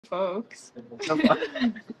folks.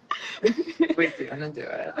 Wait, do you want to do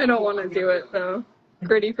it? I don't want to do it though.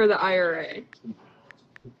 Gritty for the IRA.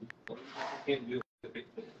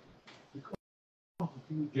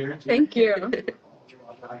 Thank you.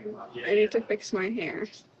 I need to fix my hair.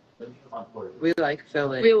 We like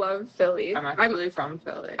Philly. We love Philly. I'm actually from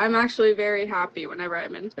Philly. I'm actually very happy whenever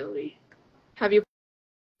I'm in Philly. Have you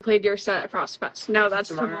played your set at Frost Fest? No, that's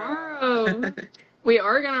tomorrow. We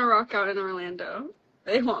are gonna rock out in Orlando.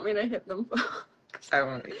 They want me to hit them. I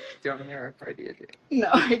won't. Do you want me to record you? No,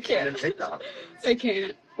 I can't. I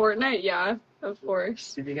can't. Fortnite, yeah, of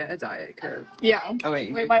course. Did you get a Diet Coke? Yeah. Oh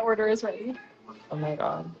wait. Wait, my order is ready. Oh my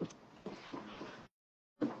god.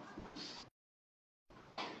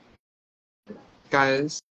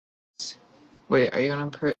 Guys, wait, are you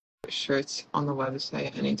gonna put shirts on the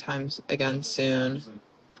website anytime again soon?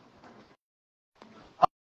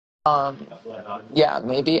 Yeah,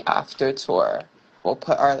 maybe after tour. We'll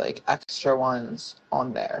put our like extra ones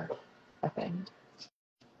on there, I think.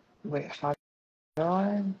 Wait, how do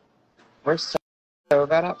I? We're so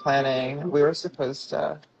bad at planning. We were supposed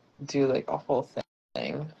to do like a whole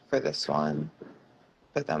thing for this one,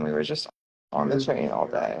 but then we were just on the train all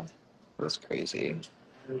day. It was crazy.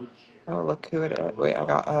 Oh, look who it is. Wait, I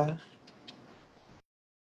got a...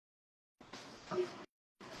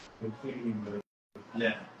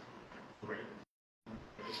 Yeah.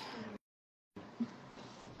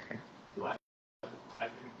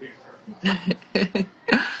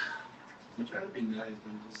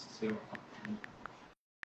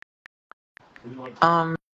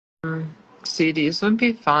 CDs would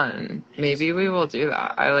be fun. Maybe we will do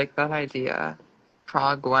that. I like that idea.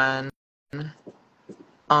 Prague when?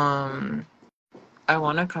 I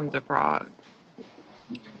want to come to Prague.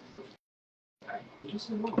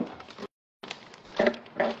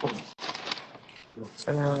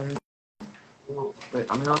 Wait,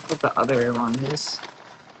 I'm gonna put the other ones.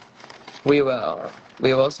 We will.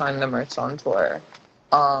 We will sign the merch on tour.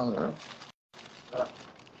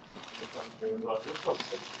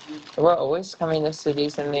 We're always coming to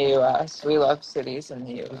cities in the U.S. We love cities in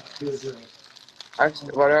the U.S.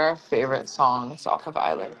 What are our favorite songs off of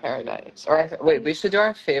Island Paradise? Or wait, we should do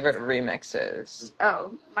our favorite remixes.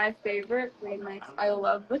 Oh, my favorite remix. I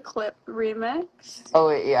love the Clip remix. Oh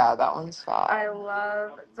wait, yeah, that one's fun. I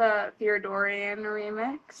love the Theodorian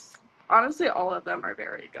remix. Honestly, all of them are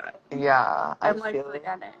very good. Yeah, I'm like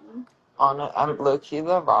forgetting. I'm low-key,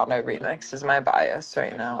 the Rana remix is my bias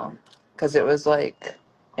right now. Because it was like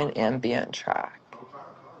an ambient track.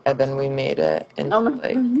 And then we made it into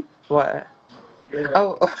like, what?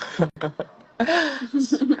 Oh,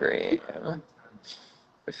 Scream.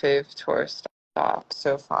 Fave tour stop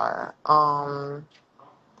so far.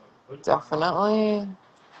 Definitely.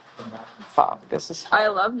 Fuck, this is. I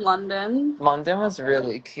love London. London was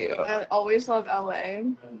really cute. I always love LA.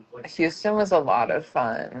 Houston was a lot of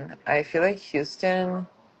fun. I feel like Houston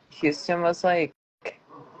was like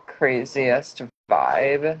craziest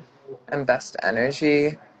vibe and best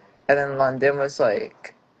energy, and then London was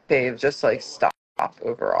like fave, just like stop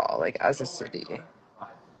overall, like as a city.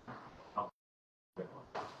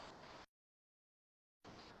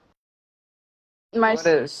 My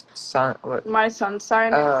sun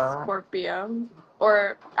sign is Scorpio.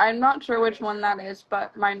 Or I'm not sure which one that is,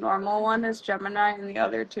 but my normal one is Gemini and the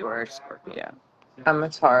other two are Scorpio. I'm a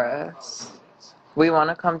Taurus. We want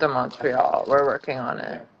to come to Montreal. We're working on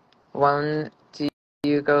it. When do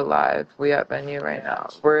you go live? We at venue right now.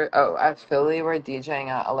 At Philly we're DJing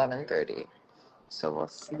at 11:30. So we'll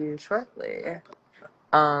see you shortly.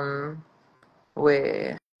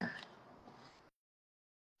 Wait.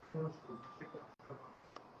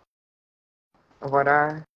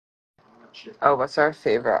 What's our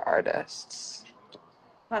favorite artists?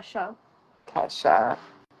 Kesha.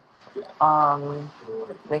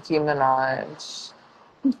 Nicki Minaj.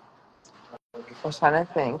 I'm trying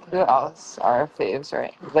to think who else are our faves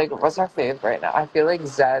right. Like, what's our fave right now? I feel like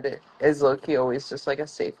Zed is low-key always just like a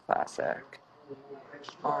safe classic.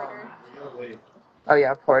 Oh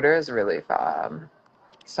yeah, Porter is really fab.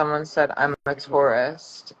 Someone said I'm a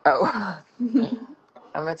tourist. Oh,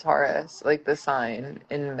 I'm a Taurus, like the sign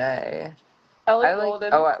in May.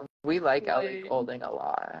 We like Ellie Goulding a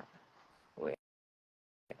lot. Wait,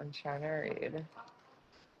 I'm trying to read.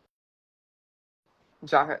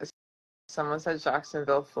 Someone said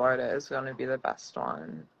Jacksonville, Florida is going to be the best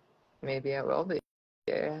one. Maybe it will be.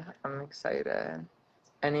 I'm excited.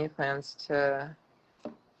 Any plans to...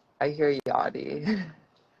 I hear Yachty.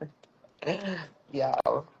 Yeah.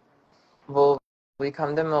 Will we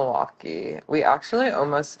come to Milwaukee? We actually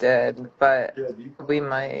almost did, but we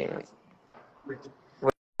might...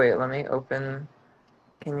 Wait, let me open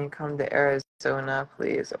Can you come to Arizona,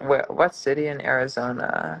 please? What city in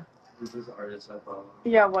Arizona? This is artist I follow.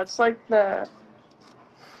 Yeah, what's like the...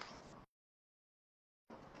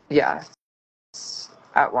 Yes,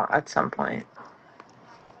 at some point.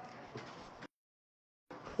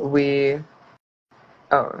 We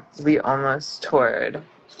almost toured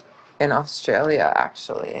in Australia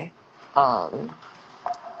actually.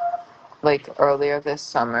 Like earlier this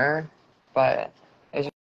summer, but it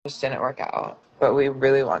just didn't work out. But we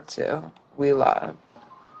really want to. We love.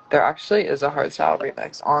 There actually is a hardstyle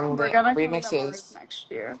remix on the We're gonna come to Mars remixes.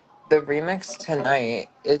 next year. The remix tonight,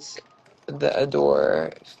 it's the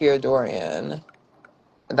Adore Feodorian.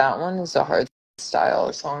 That one is a hard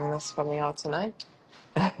style song that's coming out tonight.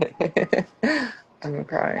 I'm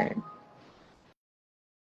crying.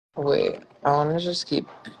 Wait, I want to just keep.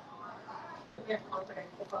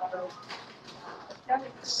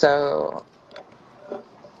 So,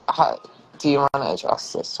 do you want to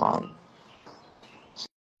address this one?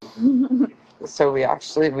 So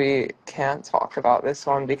we can't talk about this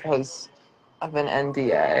one because of an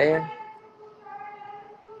NDA.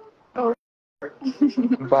 Oh.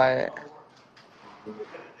 But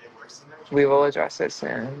we will address it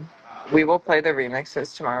soon. We will play the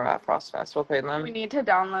remixes tomorrow at Frost Fest. We'll play them. We need to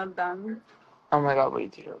download them. Oh my god, we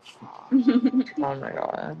do. Oh my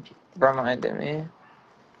god. Reminded me.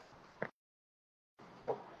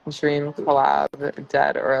 Dream collab,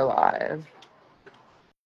 dead or alive.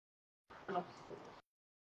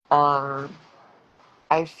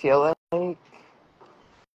 I feel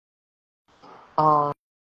um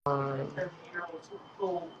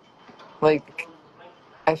like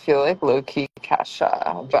I feel like low key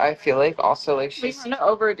Kesha, but I feel like also like We she's. kind of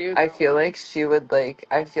overdue. I feel like she would like.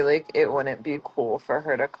 I feel like it wouldn't be cool for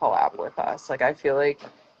her to collab with us. Like I feel like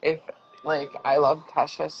if like I love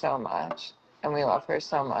Kesha so much and we love her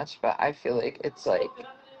so much, but I feel like it's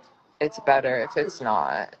better if it's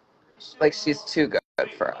not. Like she's too good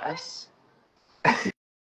for us.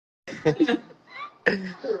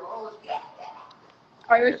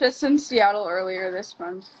 I was just in Seattle earlier this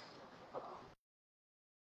month.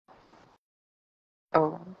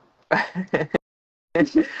 Oh.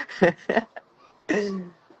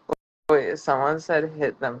 Wait, someone said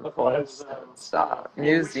hit them full stop.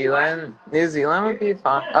 New Zealand would be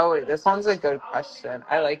fun. Oh wait, this one's a good question.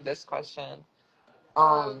 I like this question.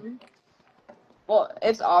 Well,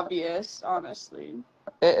 it's obvious, honestly.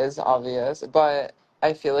 It is obvious, but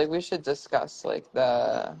I feel like we should discuss like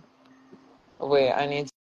the. Wait, I need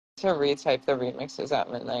to retype the remixes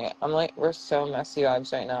at midnight. I'm like, we're so messy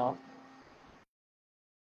vibes right now.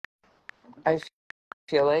 I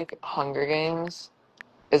feel like Hunger Games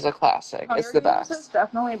is a classic. Hunger It's the Games best. is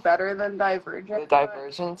definitely better than Divergent. The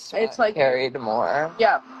Divergence It's like carried more.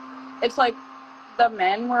 Yeah, it's like the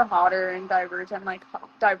men were hotter in Divergent. Like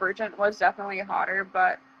Divergent was definitely hotter,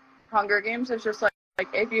 but Hunger Games is just like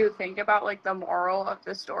if you think about like the moral of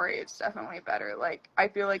the story, it's definitely better. Like I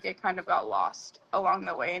feel like it kind of got lost along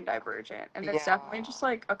the way in Divergent, and it's definitely just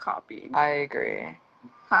like a copy. I agree.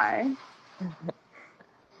 Hi.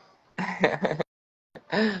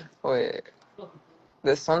 Wait,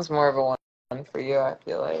 this one's more of a one for you, I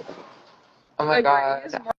feel like. Oh my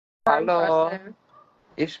god. Hallo.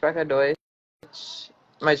 Ich spreche Deutsch.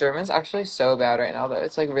 My German's actually so bad right now, though.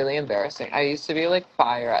 It's like really embarrassing. I used to be like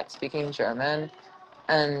fire at speaking German,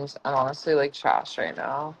 and I'm honestly like trash right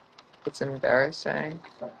now. It's embarrassing.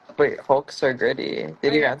 Wait, Hulks are gritty.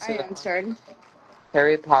 Did you answer? I answered.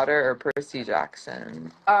 Harry Potter or Percy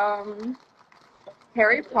Jackson?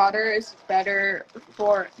 Harry Potter is better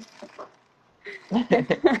for.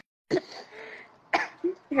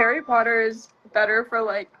 Harry Potter is better for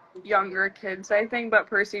like younger kids, I think, but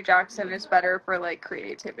Percy Jackson is better for like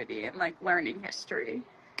creativity and like learning history.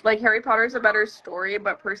 Like Harry Potter is a better story,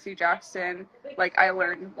 but Percy Jackson, like I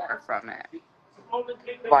learned more from it.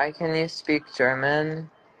 Why can you speak German?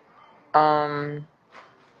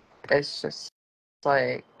 It's just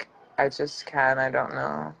like I just can. I don't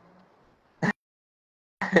know.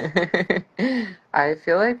 I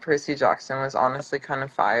feel like Percy Jackson was honestly kind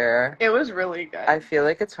of fire. It was really good. I feel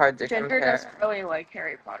like it's hard to Ginger compare. doesn't really like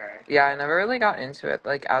Harry Potter. Yeah, I never really got into it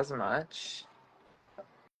like as much.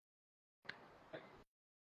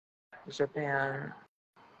 Japan.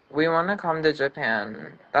 We want to come to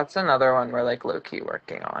Japan. That's another one we're like low-key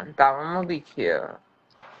working on. That one will be cute.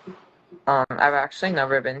 I've actually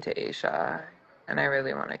never been to Asia, and I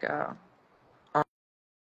really want to go.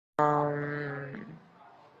 Um,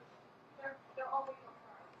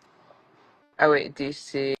 oh wait,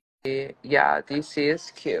 DC. Yeah, DC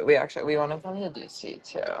is cute. We want to come to DC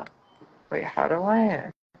too. Wait, how do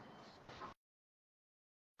I?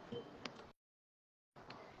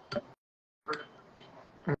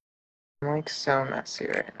 like so messy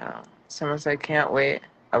right now. Someone said, can't wait.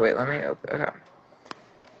 Oh, wait, let me open. Okay.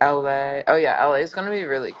 LA. Oh, yeah, LA is going to be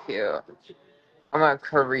really cute. Oh my,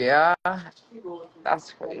 Korea.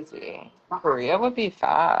 That's crazy. Korea would be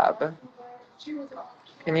fab.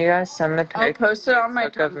 Can you guys send the I'll pic post it on my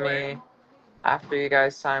of Tumblr. me after you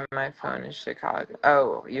guys sign my phone in Chicago?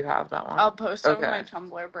 Oh, you have that one? I'll post it on my Okay.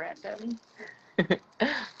 Tumblr, Brandon.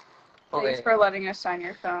 Oh, Thanks wait. for letting us sign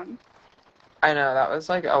your phone. I know, that was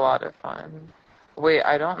like a lot of fun. Wait,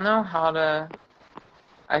 I don't know how to.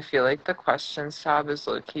 I feel like the questions tab is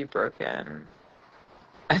low-key broken.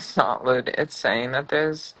 It's not loaded. It's saying that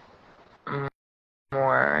there's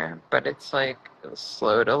more, but it's like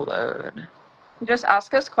slow to load. Just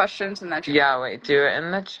ask us questions in the chat. Yeah, wait, do it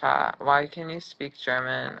in the chat. Why can you speak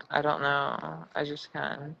German? I don't know. I just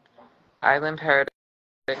can. Island Paradise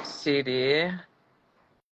CD.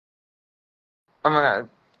 Oh my god.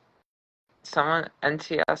 Someone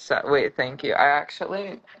NTS said, wait, thank you. I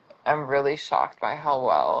actually am really shocked by how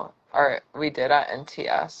well we did at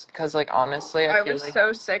NTS. Because, like, honestly, I feel was like,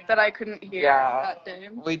 so sick that I couldn't hear that day.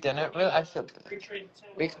 we didn't really, I feel,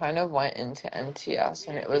 we kind of went into NTS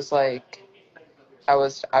and it was like, it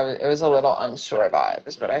was a little unsure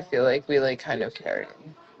vibes, but I feel like we, like, kind of carried.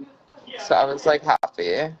 So I was, like,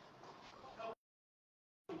 happy.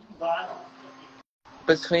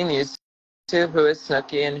 Between you two, who is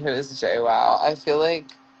Snooki and who is JWoww? I feel like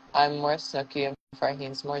I'm more Snooki and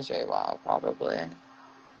Farheen's more JWoww, probably.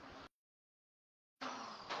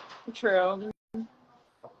 True.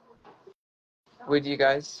 Would you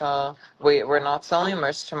guys sell? Wait, we're not selling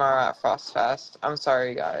merch tomorrow at Frost Fest. I'm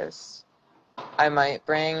sorry, guys. I might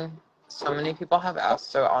bring. So many people have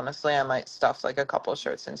asked, so honestly, I might stuff like a couple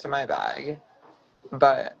shirts into my bag.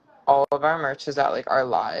 But all of our merch is at like our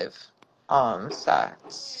live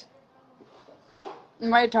sets.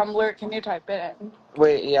 My Tumblr, can you type it in?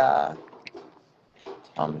 Wait, yeah.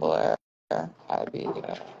 Tumblr, Abby,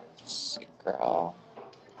 girl.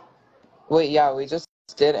 Wait, yeah, we just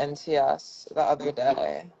did NTS the other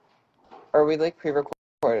day. Or we like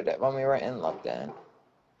pre-recorded it when we were in London.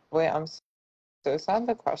 Wait, I'm so sad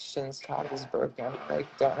the questions tab is broken. Like,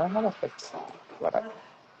 don't know how to fix that. Whatever.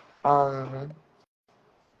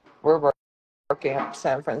 We're working at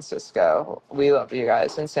San Francisco. We love you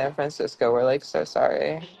guys in San Francisco. We're like so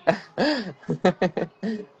sorry.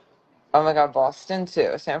 Oh my god, Boston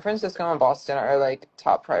too. San Francisco and Boston are like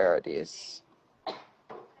top priorities.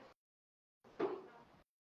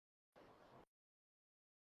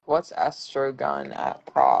 What's Estrogun at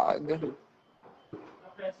Prague?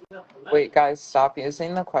 Wait, guys, stop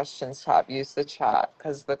using the questions tab. Use the chat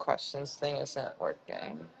because the questions thing isn't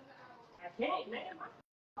working.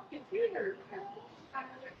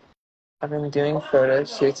 I've been doing photo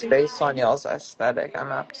shoots based on y'all's aesthetic.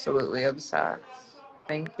 I'm absolutely obsessed.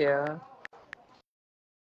 Thank you.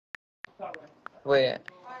 Wait,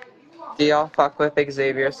 do y'all fuck with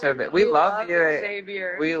Xavier so bad? We love you.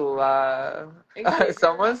 Xavier. We love.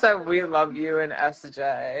 Someone said we love you in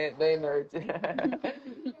SJ. They know.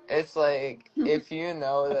 It's like if you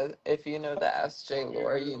know the SJ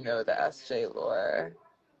lore, you know the SJ lore.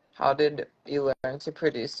 How did you learn to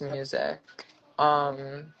produce music?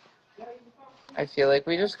 I feel like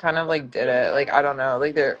we just kind of like did it. Like I don't know,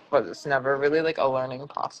 like there was never really like a learning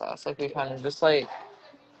process. Like we kind of just like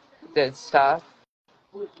did stuff,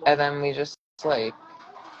 and then we just like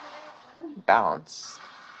bounced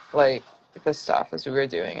like the stuff as we were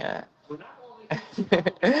doing it.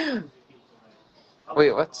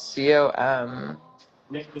 Wait, what's COM?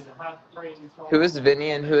 Who is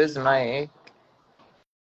Vinny and who is Mike?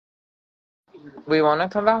 We want to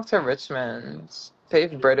come back to Richmond.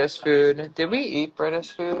 Fave British food. Did we eat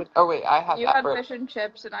British food? Oh wait, I had You that. had fish and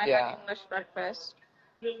chips, and I had English breakfast.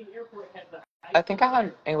 I think I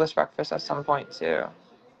had English breakfast at some point too.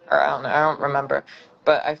 Or I don't know, I don't remember.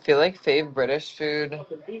 But I feel like fave British food,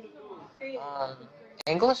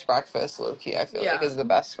 English breakfast, low key, I feel like is the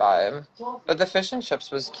best vibe. But the fish and chips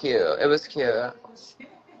was cute. It was cute.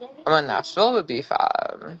 Nashville would be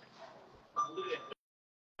fab.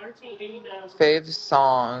 Fave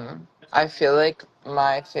song. I feel like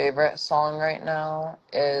my favorite song right now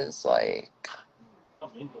is like,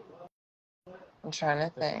 I'm trying to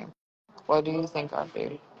think. What do you think our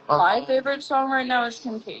favorite? My favorite song right now is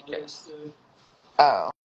Contagious. Oh,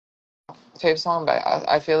 fave song by us.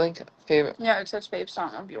 I feel like favorite. Yeah, it says fave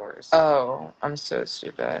song of yours. Oh, I'm so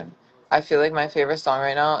stupid. I feel like my favorite song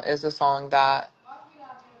right now is a song that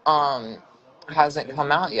hasn't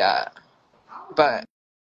come out yet. But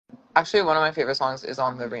actually one of my favorite songs is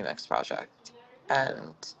on the remix project.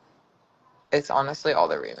 And It's honestly all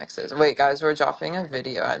the remixes. Wait, guys, we're dropping a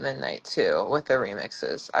video at midnight too with the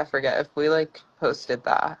remixes. I forget if we like posted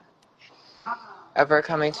that. Ever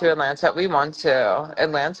coming to Atlanta? We want to.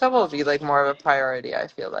 Atlanta will be like more of a priority, I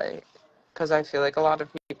feel like. Because I feel like a lot of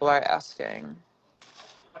people are asking.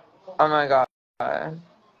 Oh my god.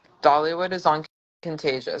 Dollywood is on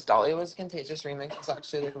Contagious. Dollywood's Contagious remix is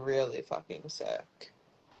actually like really fucking sick.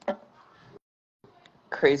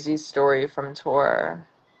 Crazy story from tour.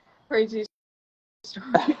 Crazy story.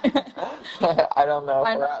 I don't know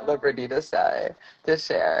if we're at liberty to share.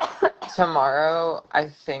 Tomorrow, I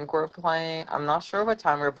think we're playing. I'm not sure what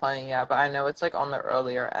time we're playing yet, but I know it's like on the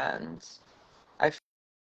earlier end. I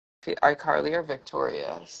feel iCarly or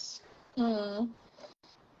Victorious.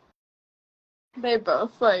 They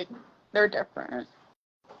both like they're different.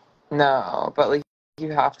 No, but like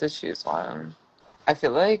you have to choose one. I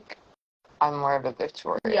feel like I'm more of a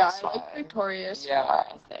Victorious. Yeah, I like Victorious. Yeah,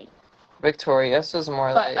 I think. Victorious was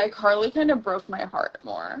more but like. iCarly kind of broke my heart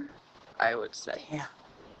more, I would say. Damn.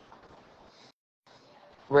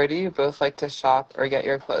 Where do you both like to shop or get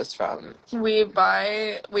your clothes from? We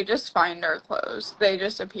just find our clothes. They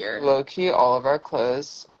just appear. Low key, all of our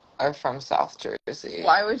clothes are from South Jersey.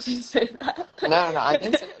 Why would you say that? No, I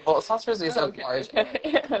can say well, South Jersey is okay, large.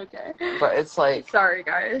 Okay. But it's like sorry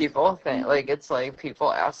guys. People think like it's like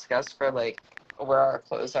people ask us for like where our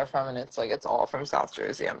clothes are from, and it's like it's all from South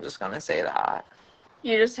Jersey. I'm just gonna say that.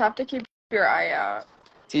 You just have to keep your eye out.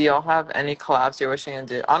 Do y'all have any collabs you're wishing to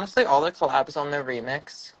do? Honestly, all the collabs on the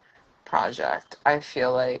remix project, I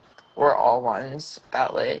feel like were all ones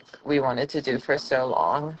that like we wanted to do for so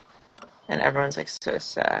long, and everyone's like so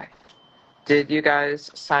sick. Did you guys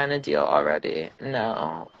sign a deal already?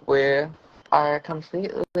 No, we are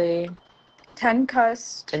completely 10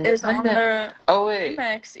 Cust is on the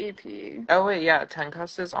remix EP. Oh wait, yeah, 10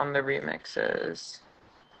 Cust is on the remixes.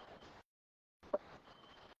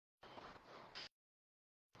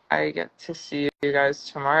 I get to see you guys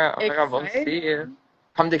tomorrow. Oh my god, we'll see you.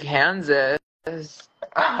 Come to Kansas.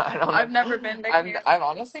 I've never been to Kansas. I've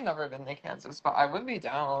honestly never been to Kansas, but I would be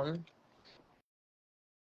down.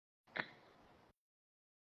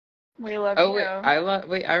 We love you. I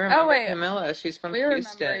remember Camilla. She's from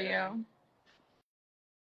Houston. We remember you.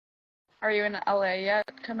 Are you in LA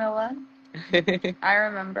yet, Camilla? I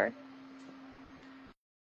remember.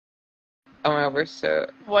 Oh my god, we're so...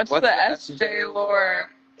 What's the SJ lore?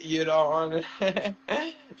 You don't want to...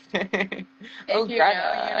 If you know, you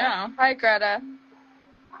know. Hi, Greta.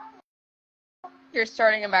 You're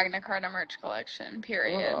starting a Magna Carta merch collection,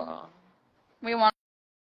 period. Cool. We want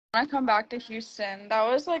to come back to Houston. That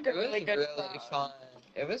was like a really good fun.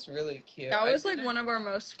 It was really cute. That was like one of our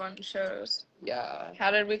most fun shows. Yeah.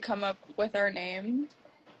 How did we come up with our name?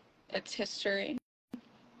 It's history.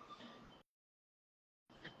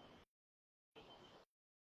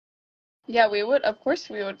 Yeah, of course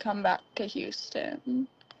we would come back to Houston.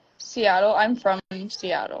 Seattle, I'm from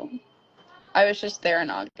Seattle. I was just there in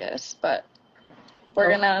August, but we're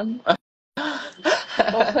gonna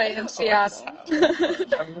we'll play in Seattle.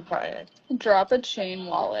 I'm crying. Drop a chain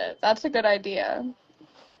wallet. That's a good idea.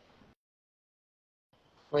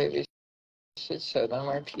 Wait, we should show them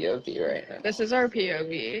our POV right now. This is our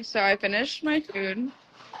POV. So I finished my food.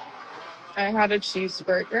 I had a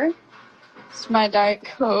cheeseburger. It's my Diet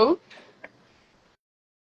Coke.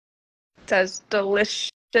 It says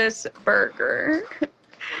delicious burger.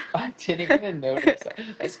 I didn't even notice that.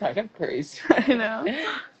 That's kind of crazy. I know.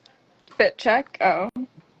 Fit check. Oh.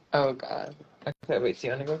 Oh god. Okay, wait, do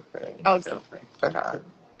you want to go first? I'll go first. Okay.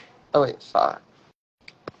 Oh wait, fuck.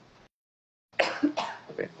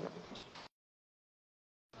 Okay.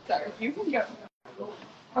 Sorry, you can go.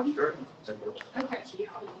 Sure. Okay.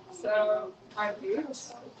 So I have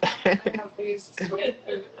these. I have these sweet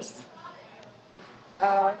boots.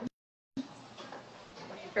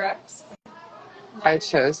 Dress. I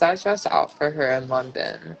chose that dress out for her in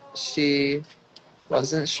London. She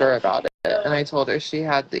wasn't sure about it, and I told her she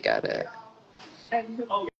had to get it.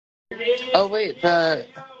 Oh wait, the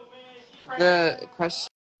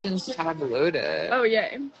questions tab loaded. Oh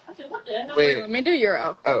yay. Wait, Let me do your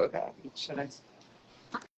outfit. oh okay. Should I?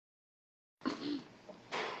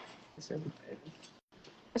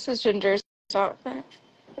 This is Ginger's outfit.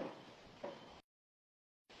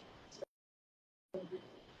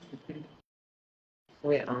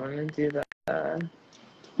 Wait, I want to do the.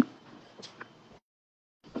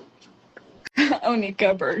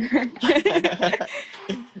 Onika burger.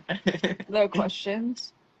 The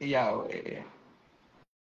questions. Yeah, wait.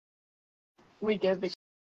 We give this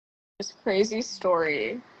crazy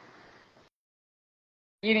story.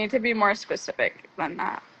 You need to be more specific than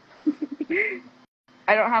that.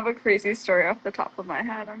 I don't have a crazy story off the top of my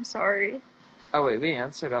head. I'm sorry. Oh wait, we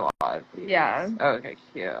answered a lot of these. Yeah. Oh, okay,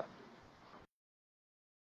 cute.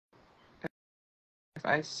 If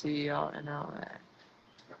I see y'all in LA.